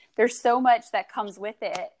 And there's so much that comes with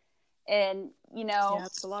it. And,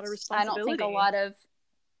 it's a lot of responsibility. I don't think a lot of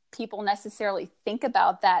people necessarily think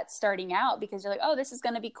about that starting out, because you're like, oh, this is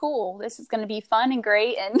going to be cool. This is going to be fun and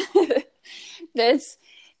great. And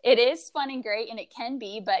it is fun and great, and it can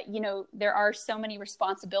be, but there are so many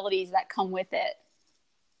responsibilities that come with it.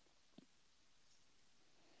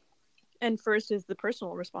 And first is the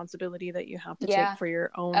personal responsibility that you have to take for your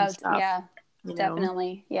own stuff. Yeah,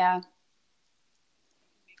 definitely. Yeah.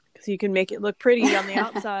 Because you can make it look pretty on the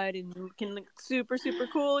outside, and you can look super, super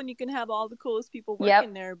cool, and you can have all the coolest people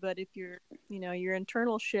working there. But if your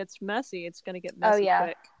internal shit's messy, it's going to get messy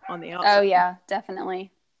quick on the outside. Oh yeah,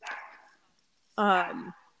 definitely.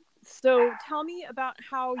 So tell me about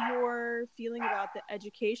how you're feeling about the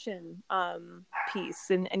education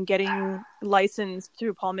piece and getting licensed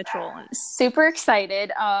through Paul Mitchell. Super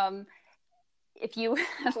excited. If you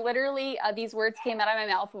literally, these words came out of my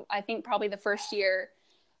mouth, I think probably the first year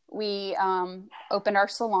we opened our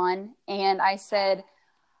salon, and I said,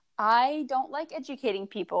 I don't like educating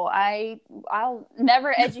people. I'll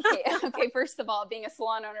never educate. Okay, first of all, being a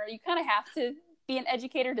salon owner, you kind of have to be an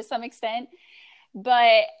educator to some extent.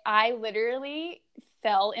 But I literally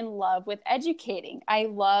fell in love with educating. I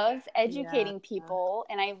love educating people,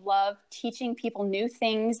 and I love teaching people new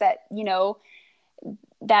things that,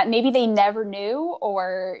 that maybe they never knew,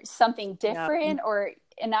 or something different,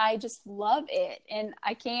 and I just love it, and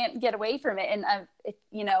I can't get away from it. And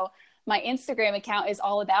my Instagram account is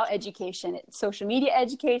all about education. It's social media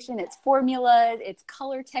education, it's formulas, it's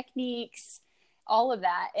color techniques, all of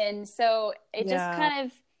that. And so it just kind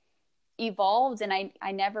of evolved, and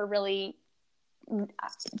I never really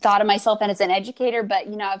thought of myself as an educator, but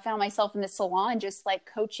I found myself in the salon just like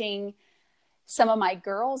coaching some of my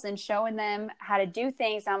girls and showing them how to do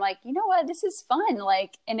things. And I'm like, you know what, this is fun.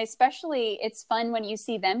 Like, and especially it's fun when you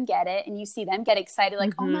see them get it and you see them get excited,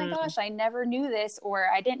 like, oh my gosh, I never knew this, or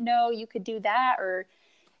I didn't know you could do that,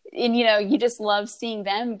 and you just love seeing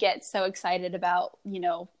them get so excited about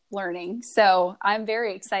learning. So I'm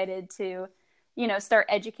very excited to start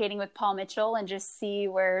educating with Paul Mitchell and just see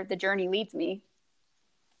where the journey leads me.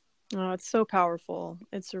 Oh, it's so powerful.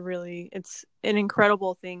 It's an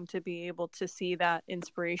incredible thing to be able to see that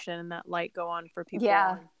inspiration and that light go on for people.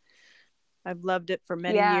 Yeah. I've loved it for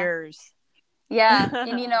many years. Yeah.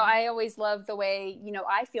 And, I always love the way,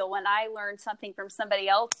 I feel when I learn something from somebody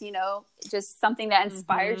else, just something that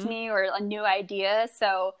inspires me, or a new idea.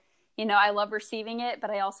 So, I love receiving it, but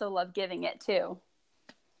I also love giving it too.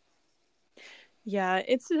 Yeah,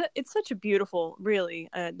 it's such a beautiful, really,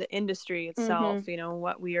 the industry itself,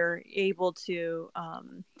 what we are able to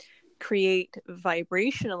create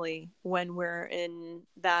vibrationally when we're in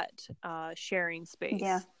that sharing space.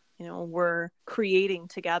 Yeah. We're creating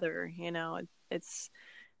together, it's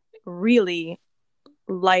really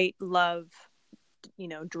light, love,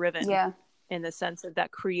 driven, in the sense of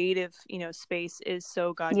that creative, space is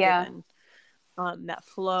so God-given. Yeah. That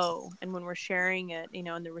flow, and when we're sharing it,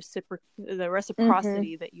 and the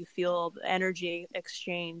reciprocity that you feel, the energy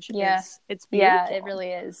exchange, it's beautiful. Yeah, it really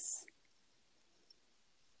is.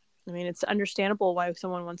 I mean, it's understandable why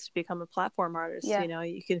someone wants to become a platform artist.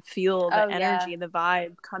 You can feel the energy and the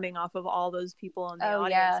vibe coming off of all those people in the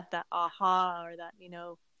audience, that aha, or that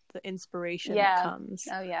the inspiration that comes.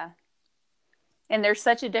 Oh yeah. And there's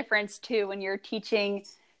such a difference too when you're teaching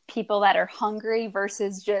people that are hungry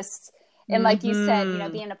versus just. And like you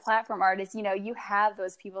said, being a platform artist, you have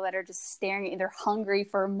those people that are just staring at you. They're hungry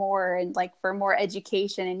for more, and like for more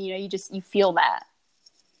education. And, you feel that.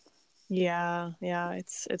 Yeah, yeah,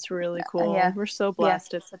 it's really cool. Yeah. We're so Yeah.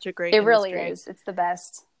 blessed. It's such a great It really industry. is. It's the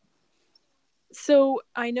best. So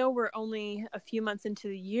I know we're only a few months into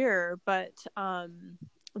the year, but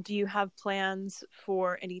do you have plans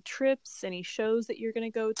for any trips, any shows that you're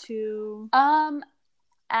going to go to?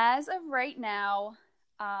 As of right now,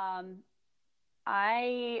 um,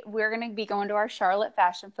 we're gonna be going to our Charlotte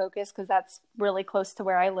Fashion Focus because that's really close to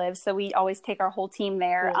where I live. So we always take our whole team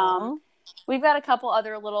there. Cool. We've got a couple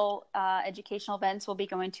other little educational events we'll be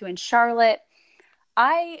going to in Charlotte.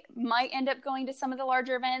 I might end up going to some of the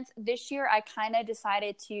larger events this year. I kind of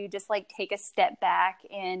decided to just like take a step back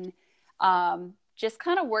and just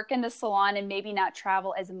kind of work in the salon and maybe not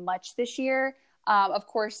travel as much this year. Of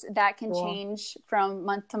course, that can Cool. change from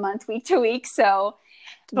month to month, week to week. So,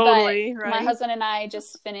 Totally, but right? my husband and I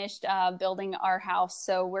just finished building our house.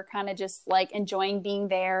 So we're kind of just like enjoying being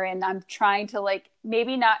there. And I'm trying to like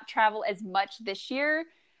maybe not travel as much this year.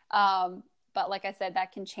 But like I said,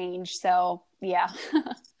 that can change. So yeah.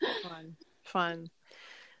 Fun.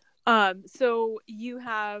 So you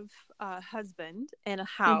have a husband and a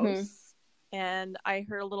house. Mm-hmm. And I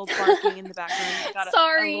heard a little barking in the background. You got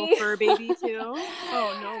a little fur baby too.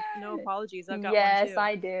 Oh no apologies. I've got one too. Yes,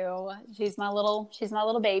 I do. She's my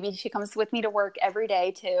little baby. She comes with me to work every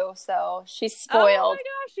day too. So she's spoiled. Oh my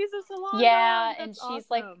gosh, she's a salon. Yeah, dog. and That's she's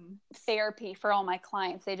awesome. like therapy for all my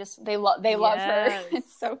clients. They love her.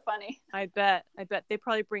 It's so funny. I bet they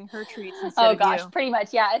probably bring her treats instead of you. Oh gosh, pretty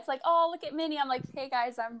much. Yeah, it's like, oh, look at Minnie. I'm like, hey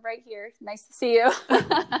guys, I'm right here. Nice to see you.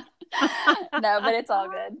 No, but it's all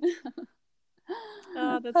good.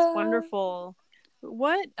 Oh, that's wonderful.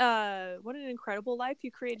 What an incredible life you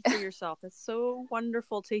created for yourself. It's so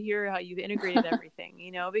wonderful to hear how you've integrated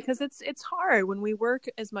everything, because it's hard when we work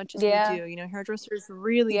as much as we do. Hairdressers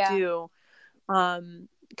really do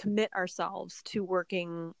commit ourselves to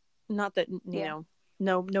working, not that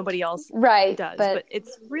nobody else does, but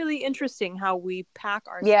it's really interesting how we pack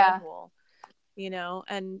our schedule,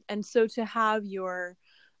 and so to have your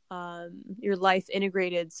life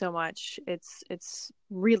integrated so much, it's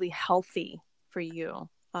really healthy for you,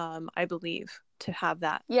 I believe, to have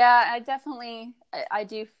that. Yeah, I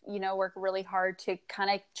do, work really hard to kind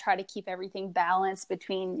of try to keep everything balanced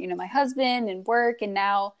between, my husband and work, and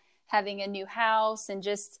now having a new house, and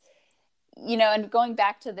just, and going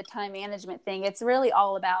back to the time management thing, it's really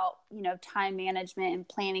all about, time management and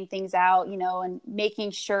planning things out, and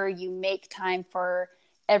making sure you make time for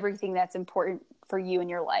everything that's important for you in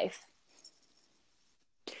your life.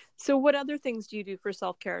 So what other things do you do for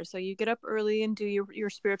self-care? So you get up early and do your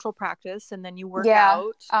spiritual practice, and then you work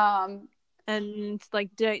out. And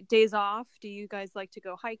like days off, do you guys like to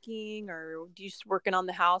go hiking, or do you just working on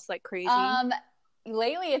the house like crazy?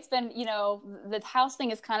 Lately it's been, the house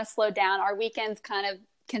thing is kind of slowed down. Our weekends kind of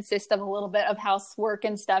consist of a little bit of housework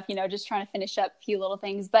and stuff, just trying to finish up a few little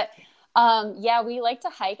things. But we like to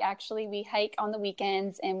hike. Actually, we hike on the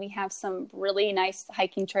weekends, and we have some really nice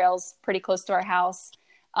hiking trails pretty close to our house.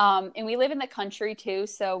 And we live in the country too,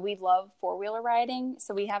 so we love 4-wheeler riding.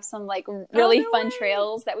 So we have some like really fun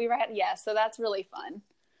trails that we ride. Yeah, so that's really fun.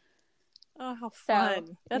 Oh, how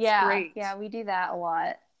fun. That's great. Yeah, we do that a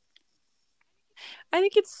lot. I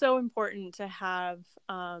think it's so important to have,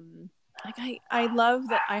 I love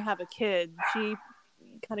that I have a kid. She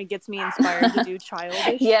kind of gets me inspired to do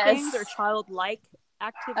childish things or childlike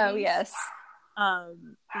activities. Oh, yes.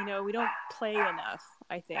 We don't play enough,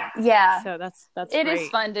 I think. Yeah. So that's it great. Is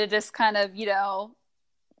fun to just kind of,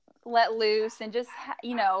 let loose and just,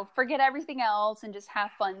 forget everything else and just have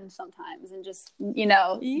fun sometimes, and just,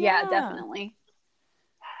 definitely.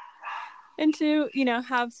 And to,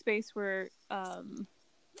 have space where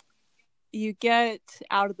you get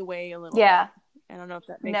out of the way a little bit. I don't know if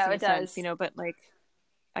that makes any sense, but like,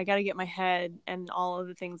 I got to get my head and all of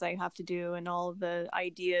the things I have to do and all of the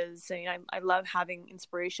ideas. I love having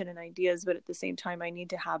inspiration and ideas, but at the same time, I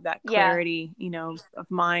need to have that clarity, of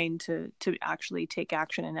mind to actually take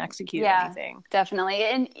action and execute anything. Definitely.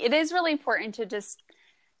 And it is really important to just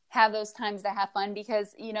have those times to have fun,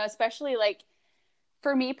 because, especially like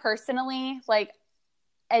for me personally, like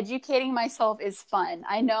educating myself is fun.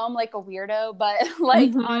 I know I'm like a weirdo, but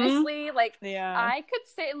like, honestly, like I could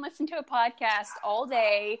sit and listen to a podcast all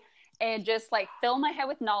day and just like fill my head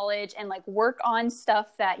with knowledge and like work on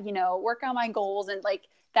stuff that, work on my goals. And like,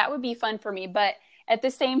 that would be fun for me. But at the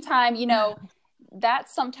same time,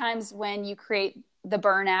 that's sometimes when you create the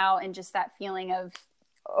burnout and just that feeling of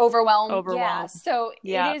overwhelm. Yeah. So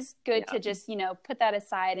it is good to just, put that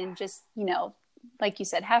aside and just, like you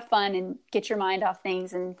said, have fun and get your mind off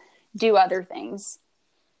things and do other things.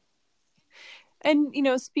 And,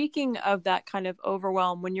 speaking of that kind of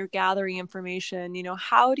overwhelm, when you're gathering information,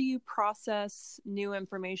 how do you process new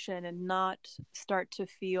information and not start to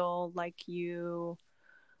feel like you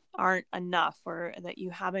aren't enough or that you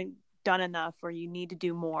haven't done enough or you need to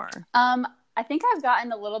do more? I think I've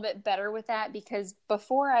gotten a little bit better with that, because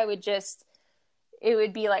before it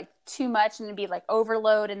would be like too much and it'd be like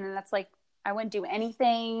overload. And then that's like, I wouldn't do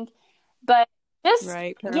anything, but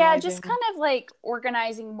Right. just kind of like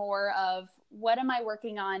organizing more of what am I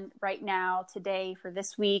working on right now, today, for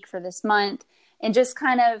this week, for this month, and just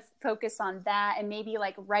kind of focus on that and maybe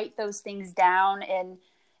like write those things down and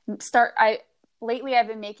lately I've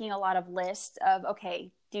been making a lot of lists of,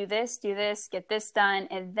 okay, do this, get this done,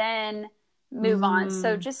 and then move on.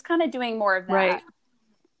 So just kind of doing more of that. Right.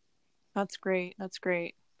 That's great.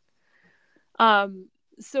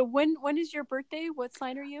 So when is your birthday? What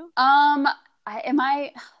sign are you?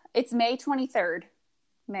 It's May 23rd.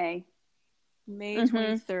 May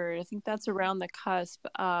 23rd. I think that's around the cusp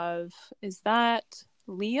of, is that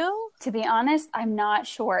Leo? To be honest, I'm not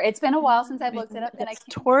sure. It's been a while since I've looked it up. It's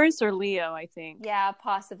Taurus or Leo, I think. Yeah,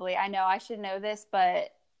 possibly. I know I should know this,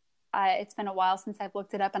 but it's been a while since I've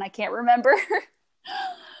looked it up and I can't remember.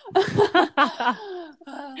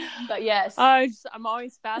 But yes, I'm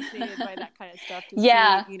always fascinated by that kind of stuff to see,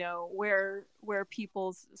 where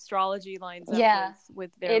people's astrology lines up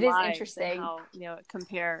with their lives. It is interesting and how it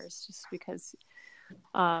compares, just because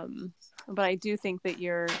but I do think that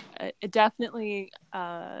you're definitely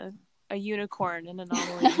a unicorn, an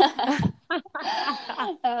anomaly.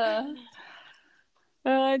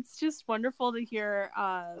 It's just wonderful to hear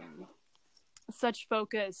such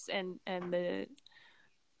focus and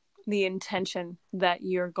the intention that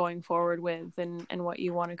you're going forward with and what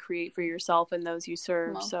you want to create for yourself and those you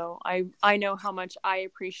serve. Well, so I know how much I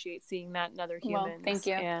appreciate seeing that in other humans. Well, thank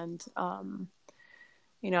you. And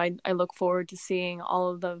I look forward to seeing all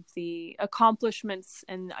of the accomplishments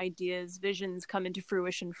and ideas, visions come into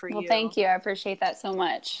fruition for you. Well, thank you. I appreciate that so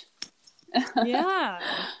much. Yeah.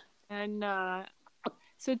 And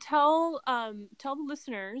so tell the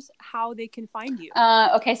listeners how they can find you.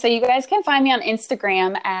 Okay, so you guys can find me on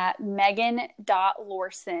Instagram at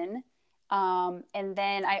megan.lorson. And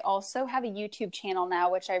then I also have a YouTube channel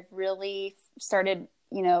now, which I've really started,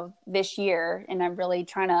 this year, and I'm really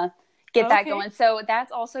trying to get that going. So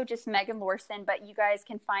that's also just Megan Lorson, but you guys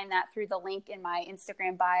can find that through the link in my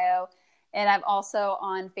Instagram bio. And I'm also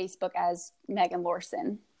on Facebook as Megan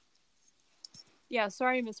Lorson. Yeah,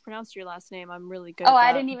 sorry I mispronounced your last name. I'm really good.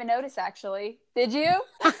 I didn't even notice, actually. Did you?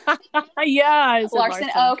 Yeah. Larson.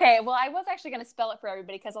 Oh, okay. Well, I was actually going to spell it for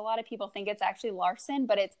everybody because a lot of people think it's actually Larson,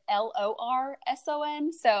 but it's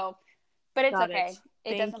Lorson. So, but it's okay.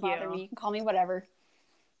 It doesn't bother me. You can call me whatever.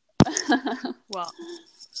 Well,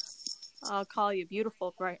 I'll call you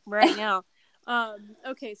beautiful right now.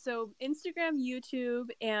 Okay, so Instagram, YouTube,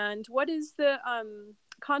 and what is the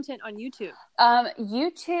content on YouTube?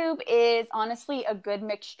 YouTube is honestly a good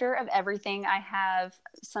mixture of everything. I have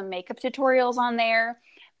some makeup tutorials on there,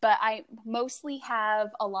 but I mostly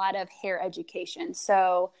have a lot of hair education.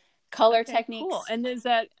 So color techniques. Cool. And is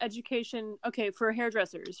that education for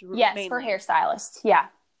hairdressers? Yes, mainly? For hairstylists. Yeah.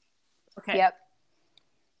 Okay. Yep.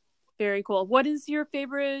 Very cool. What is your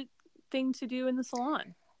favorite thing to do in the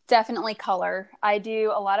salon? Definitely color. I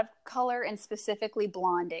do a lot of color and specifically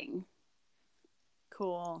blonding.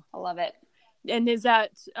 Cool. I love it. And is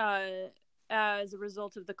that as a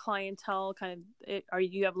result of the clientele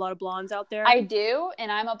you have a lot of blondes out there? I do,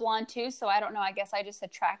 and I'm a blonde too, so I don't know. I guess I just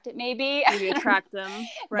attract it maybe. Maybe attract them,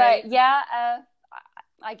 right? But yeah,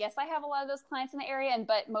 I guess I have a lot of those clients in the area,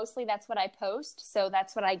 but mostly that's what I post, so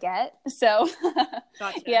that's what I get. So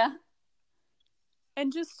Gotcha. Yeah.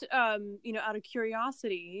 And just, out of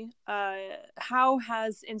curiosity, how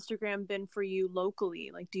has Instagram been for you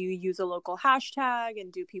locally? Like, do you use a local hashtag, and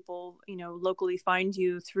do people, locally find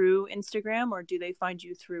you through Instagram, or do they find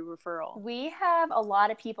you through referral? We have a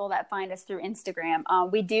lot of people that find us through Instagram.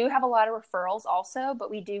 We do have a lot of referrals also, but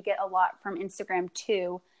we do get a lot from Instagram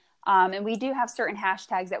too. And we do have certain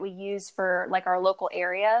hashtags that we use for like our local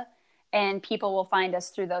area, and people will find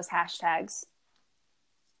us through those hashtags.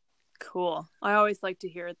 Cool. I always like to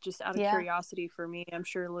hear it, just out of curiosity for me. I'm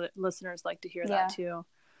sure listeners like to hear that too.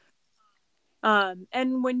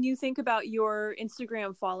 And when you think about your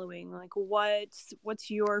Instagram following, like what's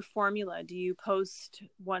your formula? Do you post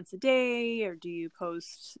once a day, or do you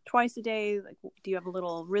post twice a day? Like, do you have a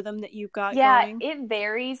little rhythm that you've got going? Yeah, it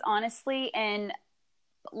varies, honestly. And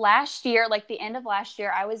last year, like the end of last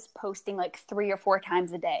year, I was posting like 3 or 4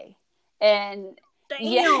 times a day. And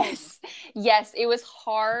Damn. Yes, it was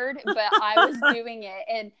hard, but I was doing it.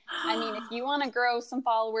 And I mean, if you want to grow some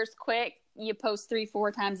followers quick, you post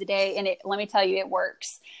 3-4 times a day, and let me tell you, it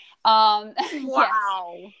works. Wow.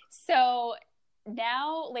 Yes. So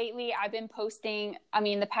now lately I've been posting, I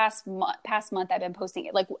mean, the past month I've been posting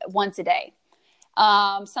it like once a day.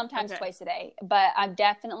 Sometimes twice a day, but I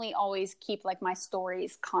definitely always keep like my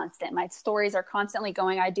stories constant. My stories are constantly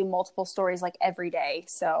going. I do multiple stories like every day.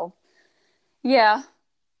 So yeah.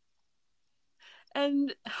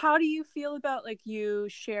 And how do you feel about like you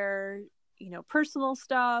share, personal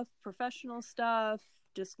stuff, professional stuff,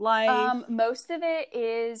 just life? Most of it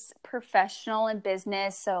is professional and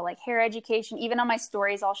business. So like hair education, even on my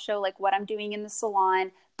stories, I'll show like what I'm doing in the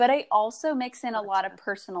salon, but I also mix in a lot of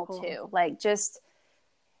personal too. Like just,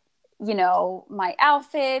 my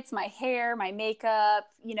outfits, my hair, my makeup,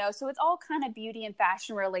 so it's all kind of beauty and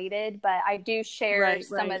fashion related, but I do share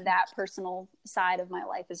some of that personal side of my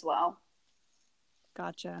life as well.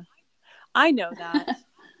 Gotcha. I know that.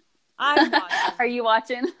 I'm watching. Are you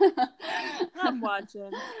watching? I'm watching.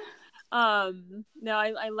 No,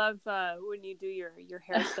 I love when you do your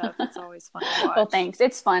hair stuff. It's always fun to watch. Well, thanks.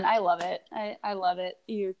 It's fun. I love it. I love it.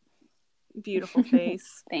 Your beautiful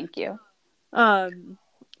face. Thank you.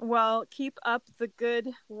 Well, keep up the good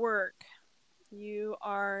work. You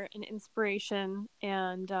are an inspiration,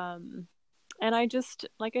 and I just,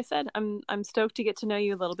 like I said, I'm stoked to get to know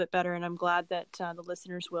you a little bit better, and I'm glad that the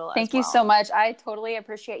listeners will. Thank you so much. I totally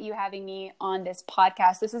appreciate you having me on this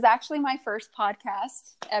podcast. This is actually my first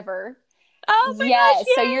podcast ever. Oh my gosh,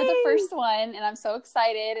 so you're the first one, and I'm so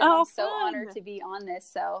excited, and I'm so fun. honored to be on this.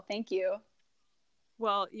 So thank you.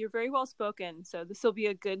 Well, you're very well spoken, so this will be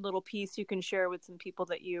a good little piece you can share with some people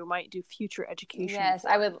that you might do future education. Yes,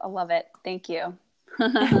 I love it. Thank you.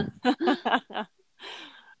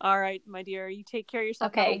 All right, my dear. You take care of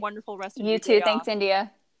yourself. Okay. Have a wonderful rest of your day. You too. Thanks,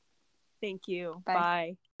 India. Thank you.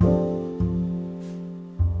 Bye. Bye.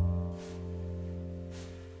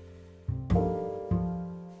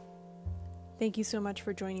 Thank you so much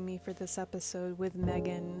for joining me for this episode with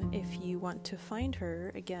Megan. If you want to find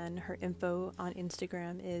her, again, her info on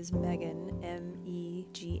Instagram is Megan,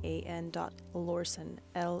 MEGAN Lorson,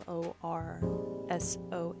 LORSON.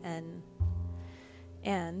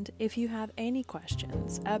 And if you have any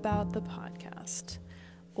questions about the podcast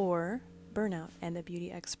or Burnout and the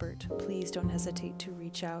Beauty Expert, please don't hesitate to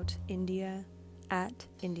reach out,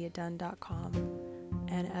 India@indiadunn.com.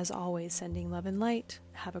 And as always, sending love and light.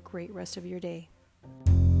 Have a great rest of your day.